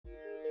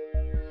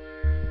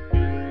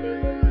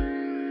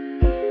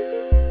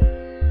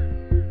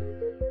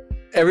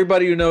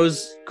everybody who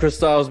knows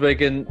Christylez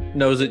Bacon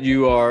knows that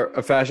you are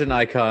a fashion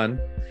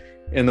icon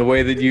in the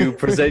way that you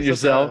present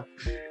yourself.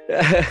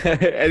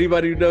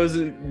 Anybody who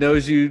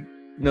knows you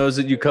knows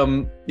that you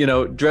come,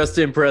 dressed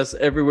to impress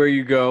everywhere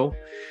you go.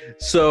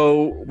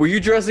 So were you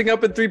dressing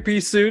up in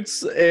three-piece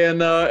suits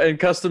and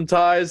custom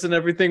ties and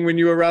everything when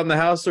you were around the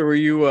house, or were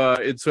you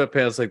in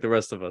sweatpants like the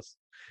rest of us?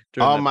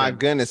 Oh my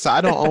goodness. So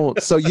I don't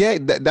own, so yeah,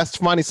 that's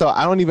funny. So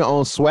I don't even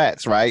own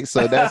sweats, right?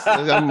 So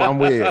I'm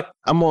weird.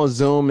 I'm on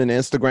Zoom and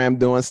Instagram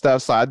doing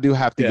stuff. So I do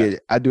have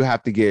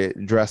to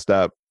get dressed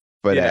up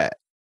for that.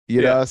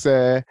 You know what I'm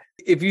saying?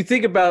 If you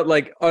think about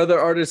like other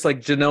artists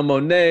like Janelle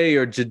Monáe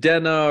or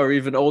Jidenna, or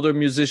even older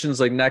musicians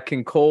like Nat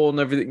King Cole and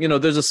everything,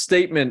 there's a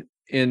statement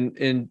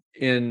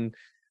in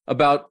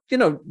about,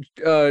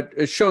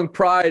 showing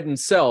pride and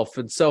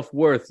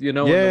self-worth, in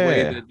the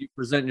way that you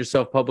present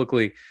yourself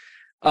publicly.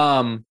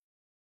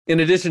 In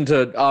addition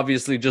to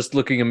obviously just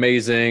looking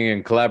amazing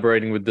and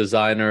collaborating with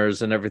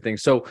designers and everything.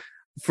 So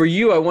for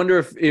you, I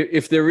wonder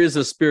if there is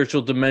a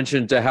spiritual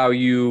dimension to how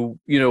you,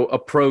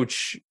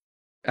 approach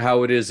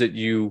how it is that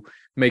you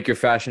make your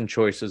fashion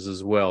choices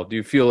as well. Do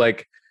you feel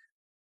like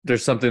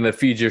there's something that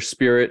feeds your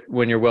spirit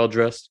when you're well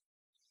dressed?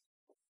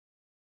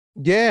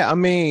 Yeah, I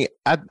mean,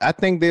 I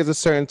think there's a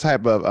certain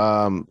type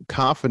of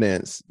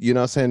confidence, what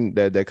I'm saying,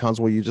 that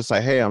comes when you just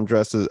like, hey, I'm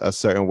dressed a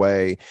certain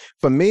way.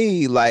 For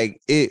me,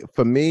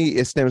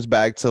 it stems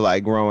back to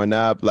like growing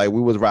up, like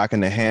we was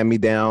rocking the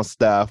hand-me-down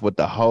stuff with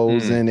the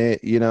holes in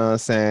it, you know what I'm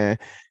saying,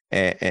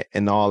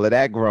 and all of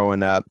that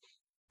growing up.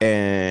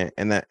 And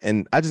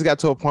I just got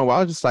to a point where I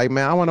was just like,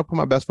 man, I want to put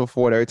my best foot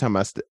forward every time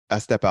I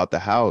step out the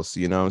house,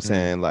 you know what I'm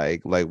saying?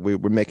 Like we're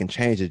making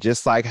changes,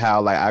 just like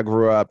how like I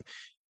grew up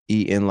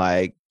eating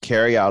like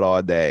carry out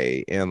all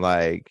day and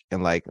like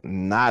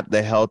not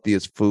the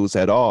healthiest foods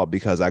at all,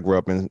 because I grew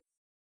up in,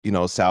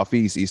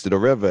 southeast, east of the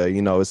river.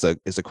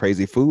 It's a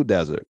crazy food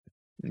desert.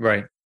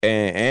 Right.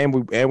 And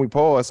we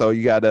poor, so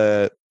you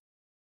gotta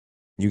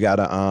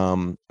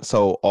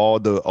so all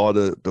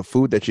the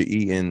food that you're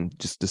eating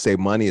just to save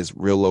money is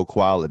real low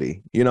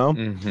quality,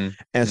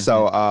 And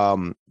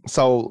so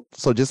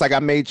just like I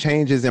made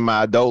changes in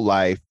my adult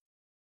life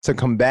to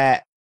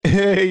combat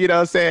you know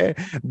what I'm saying,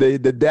 the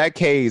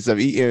decades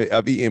of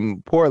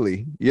eating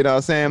poorly, you know what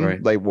I'm saying,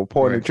 right. Like with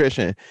poor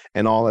nutrition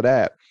and all of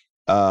that.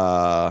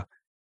 I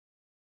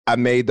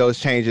made those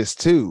changes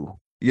too,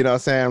 you know what I'm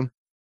saying,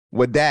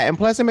 with that. And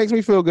plus it makes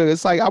me feel good.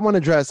 It's like I want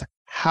to dress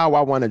how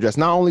I want to dress.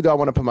 Not only do I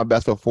want to put my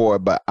best foot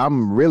forward, but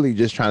I'm really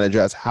just trying to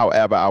dress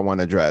however I want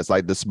to dress,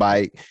 like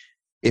despite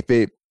if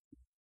it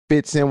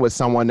fits in with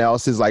someone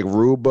else's like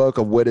rule book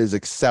of what is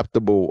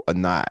acceptable or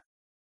not.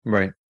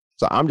 Right.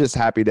 So I'm just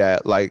happy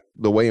that like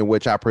the way in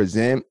which I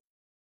present,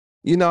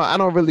 I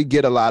don't really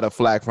get a lot of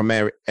flack from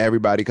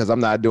everybody because I'm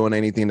not doing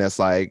anything that's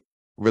like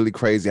really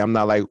crazy. I'm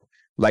not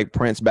like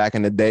Prince back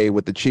in the day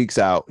with the cheeks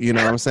out. You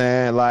know what I'm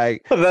saying?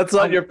 Like that's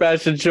not your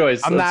fashion choice.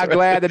 I'm not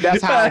glad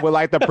that's how I would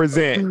like to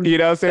present. You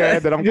know what I'm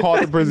saying? That I'm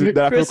called to present.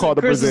 That I feel called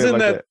to present.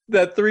 Chris is in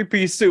that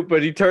three-piece suit,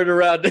 but he turned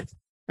around.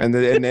 And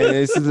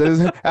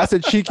that's a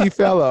cheeky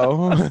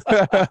fellow.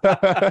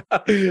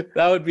 That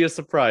would be a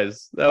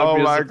surprise.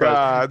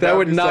 God, that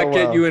would not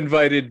get you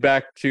invited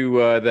back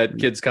to that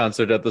kids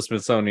concert at the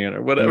Smithsonian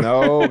or whatever.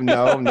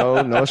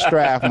 No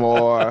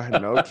Strathmore,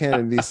 no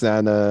Kennedy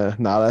Center,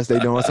 not unless they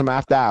doing some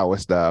after hour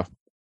stuff.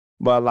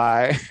 But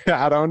like,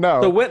 I don't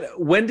know.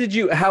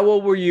 So how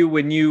old were you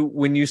when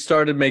you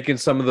started making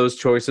some of those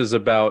choices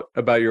about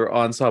your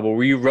ensemble?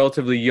 Were you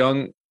relatively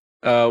young?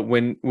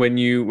 When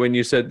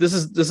you said this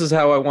is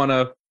how I want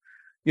to,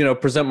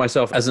 present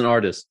myself as an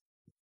artist?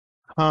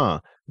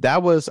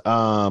 That was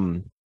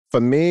for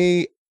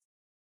me.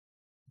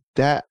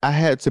 That I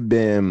had to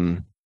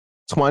been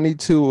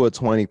 22 or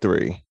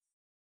 23.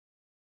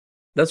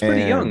 That's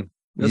pretty young.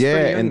 That's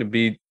pretty young to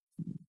be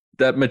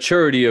that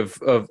maturity of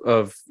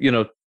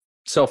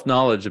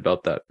self-knowledge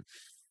about that.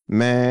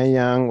 Man,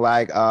 young,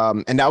 like,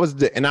 and that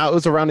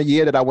was around the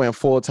year that I went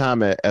full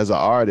time as an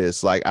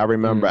artist. Like, I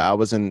remember I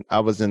was in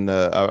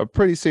a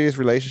pretty serious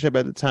relationship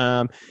at the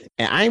time,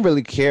 and I didn't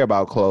really care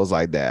about clothes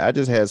like that. I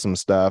just had some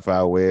stuff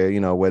I wear,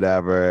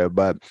 whatever.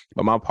 But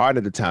my partner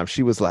at the time,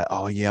 she was like,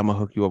 "Oh yeah, I'm gonna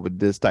hook you up with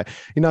this type,"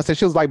 So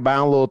she was like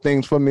buying little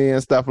things for me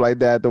and stuff like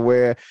that to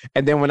wear.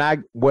 And then when I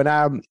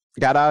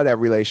got out of that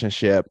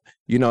relationship,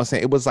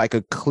 it was like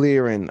a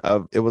clearing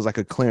of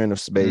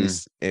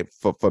space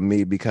for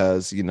me,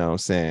 because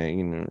James,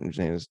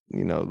 a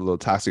little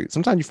toxic.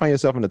 Sometimes you find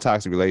yourself in a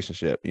toxic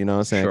relationship,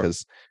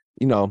 because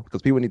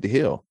people need to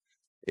heal,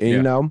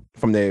 and,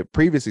 from their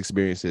previous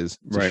experiences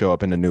to show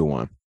up in a new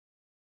one.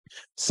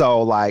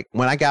 So like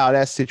when I got out of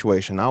that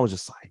situation, I was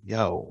just like,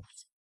 yo,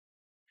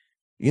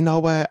 you know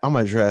what? I'm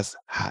gonna dress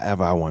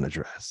however I want to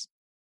dress.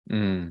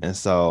 And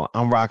so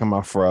I'm rocking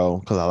my fro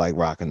because I like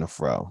rocking the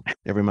fro.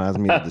 It reminds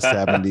me of the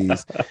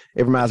 70s.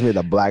 It reminds me of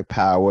the Black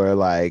Power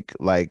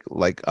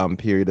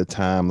period of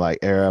time, like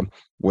era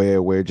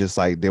where just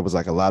like there was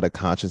like a lot of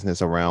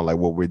consciousness around like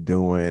what we're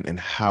doing and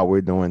how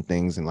we're doing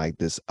things and like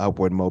this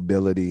upward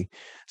mobility.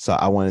 So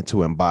I wanted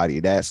to embody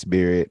that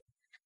spirit.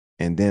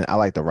 And then I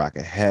like to rock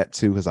a hat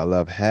too, because I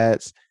love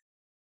hats.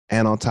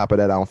 And on top of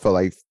that, I don't feel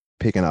like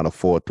picking out a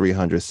full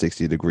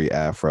 360-degree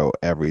afro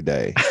every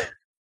day.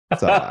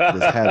 So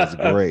this hat is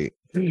great.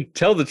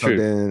 Tell the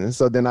truth.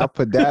 So then I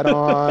put that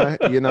on,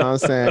 you know what I'm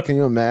saying? Can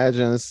you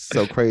imagine? It's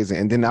so crazy.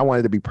 And then I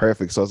wanted to be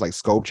perfect. So it's like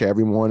sculpture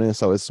every morning.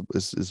 So it's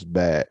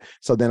bad.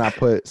 So then I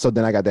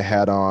got the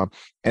hat on,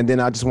 and then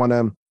I just want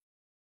to,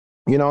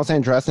 you know what I'm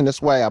saying, dress in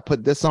this way. I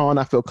put this on,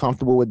 I feel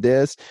comfortable with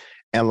this.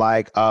 And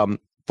like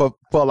for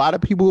a lot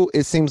of people,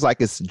 it seems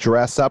like it's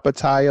dress up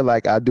attire.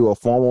 Like I do a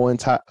formal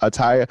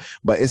attire,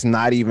 but it's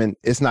not even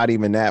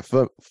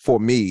that for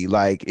me.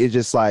 Like it's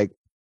just like,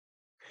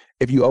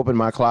 if you open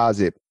my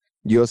closet,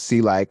 you'll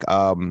see like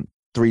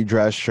 3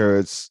 dress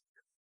shirts,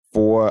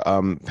 4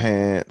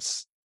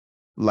 pants,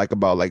 like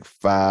about like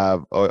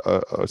 5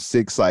 or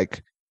 6,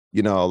 like,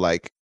 you know,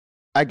 like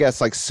I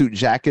guess like suit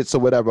jackets or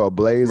whatever, or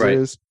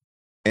blazers. Right.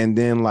 And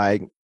then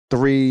like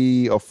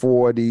 3 or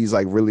 4 of these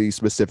like really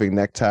specific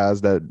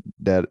neckties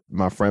that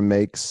my friend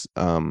makes.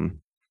 Well,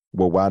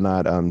 why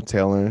not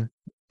tailoring?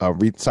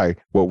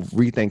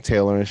 Rethink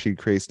Tailoring. She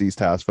creates these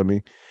ties for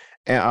me.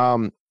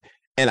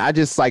 And I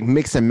just like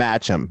mix and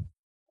match them.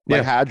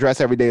 Like how I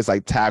dress every day is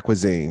like Thai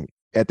cuisine.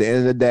 At the end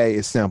of the day,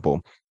 it's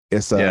simple.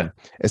 It's a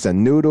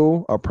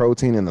noodle, a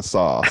protein, and a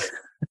sauce.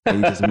 And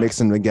you just mix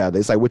them together.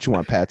 It's like, what you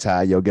want, pad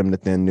thai? Yo, give them the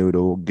thin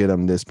noodle, get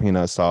them this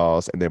peanut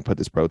sauce, and then put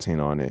this protein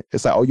on it.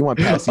 It's like, oh, you want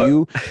pad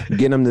see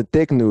get them the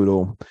thick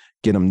noodle,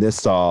 get them this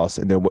sauce,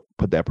 and then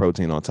put that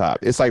protein on top.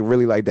 It's like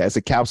really like that. It's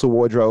a capsule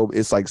wardrobe.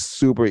 It's like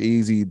super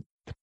easy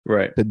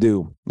to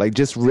do. Like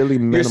just really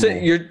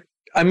minimal.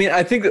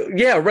 I think,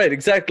 yeah, right,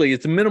 exactly.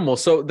 It's minimal.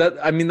 So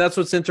that's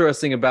what's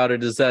interesting about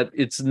it, is that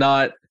it's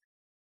not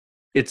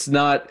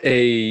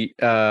a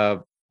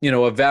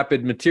a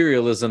vapid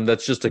materialism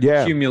that's just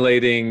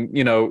accumulating,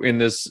 in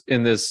this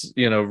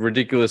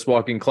ridiculous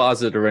walk-in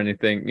closet or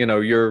anything.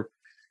 You're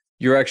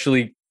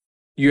actually,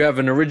 you have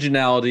an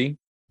originality,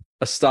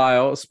 a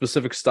style, a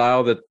specific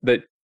style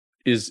that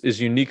is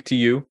unique to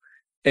you,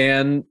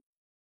 and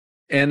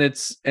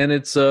it's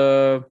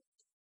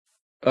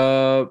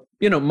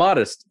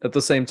modest at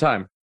the same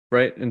time,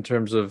 right? In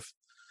terms of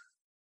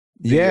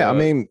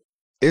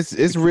it's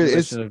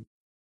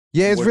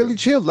really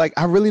chill. Like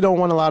I really don't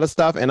want a lot of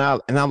stuff, and I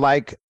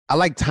like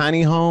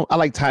tiny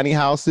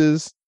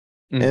houses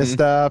and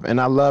stuff,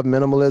 and I love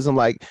minimalism.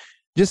 Like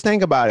just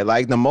think about it.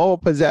 Like the more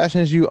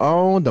possessions you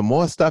own, the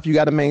more stuff you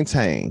got to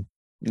maintain.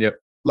 Yep.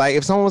 Like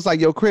if someone was like,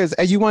 yo, Chris,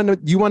 hey, you want to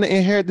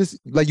inherit this?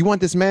 Like you want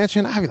this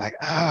mansion? I'd be like,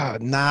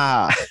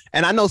 nah.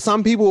 And I know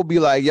some people will be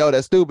like, yo,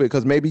 that's stupid,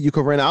 because maybe you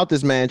could rent out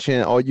this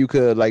mansion, or you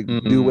could like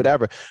do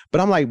whatever. But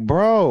I'm like,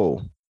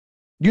 bro,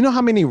 you know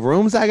how many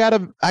rooms I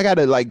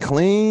gotta like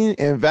clean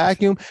and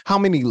vacuum? How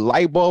many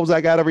light bulbs I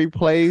gotta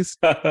replace?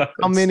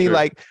 How many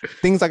like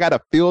things I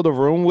gotta fill the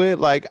room with?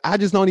 Like I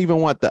just don't even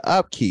want the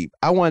upkeep.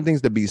 I want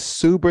things to be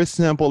super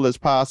simple as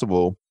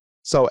possible.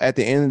 So at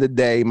the end of the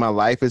day, my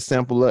life is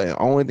simpler, and the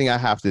only thing I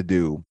have to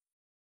do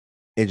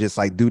is just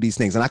like do these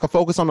things. And I can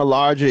focus on the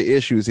larger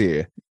issues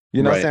here.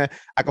 You know what I'm saying?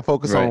 I can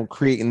focus on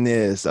creating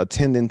this,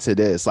 attending to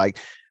this. Like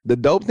the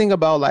dope thing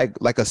about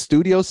like a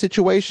studio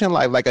situation,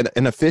 like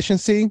an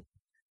efficiency,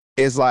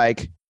 is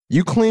like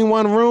you clean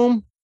one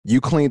room,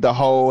 you clean the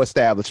whole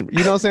establishment.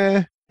 You know what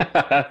I'm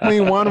saying?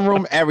 Clean one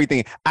room,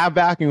 everything. I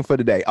vacuum for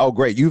the day. Oh,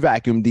 great. You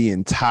vacuum the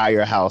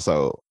entire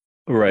household.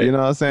 Right. You know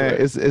what I'm saying?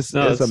 Right. It's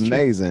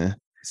amazing. True.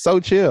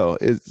 So chill.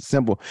 It's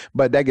simple,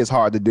 but that gets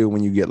hard to do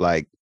when you get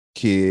like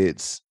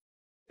kids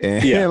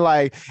and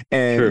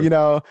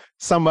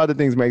some other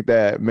things make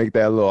that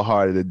a little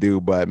harder to do.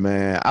 But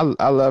man,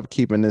 I love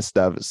keeping this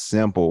stuff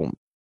simple.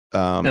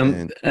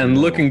 And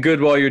looking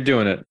good while you're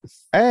doing it.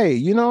 Hey,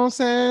 you know what I'm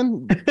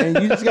saying?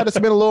 And you just got to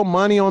spend a little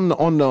money on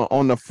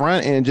the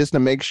front end just to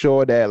make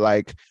sure that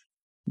like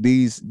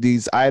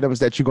these items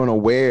that you're gonna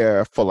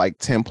wear for like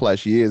 10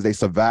 plus years, they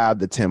survive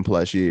the 10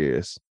 plus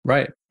years.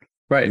 Right.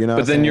 You know,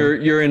 but then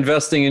you're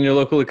investing in your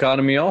local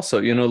economy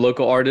also.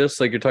 Local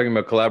artists, like you're talking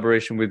about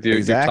collaboration with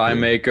your tie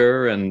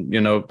maker and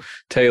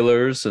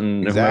tailors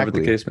and whatever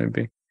the case may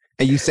be.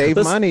 And you save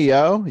money,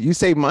 yo. You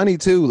save money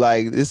too.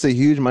 Like it's a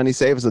huge money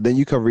saver. So then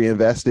you can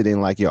reinvest it in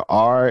like your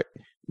art,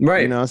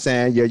 right? You know what I'm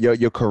saying?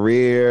 Your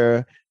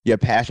career, your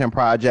passion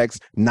projects,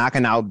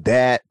 knocking out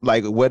debt,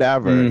 like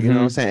whatever. You know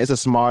what I'm saying? It's a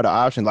smarter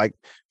option. Like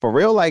for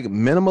real, like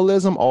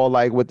minimalism, or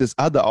like what this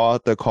other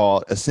author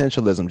called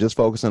essentialism, just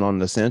focusing on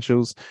the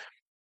essentials.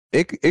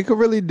 It could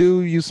really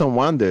do you some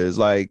wonders.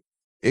 Like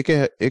it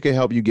could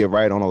help you get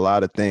right on a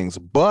lot of things.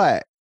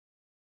 But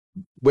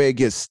where it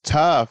gets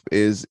tough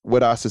is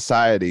with our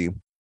society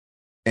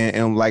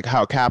and like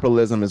how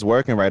capitalism is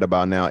working right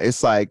about now.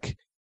 It's like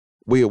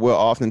we're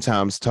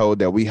oftentimes told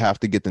that we have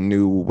to get the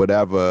new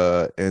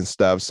whatever and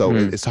stuff. So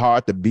it's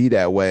hard to be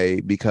that way,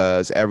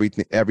 because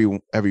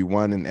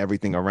everyone and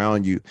everything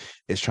around you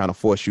is trying to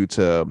force you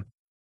to,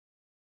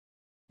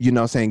 you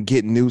know what I'm saying,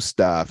 get new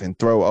stuff and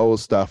throw old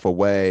stuff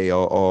away,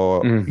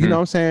 or you know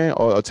what I'm saying,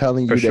 or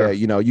telling you that,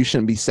 you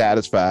shouldn't be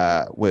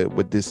satisfied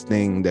with this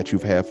thing that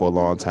you've had for a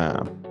long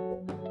time.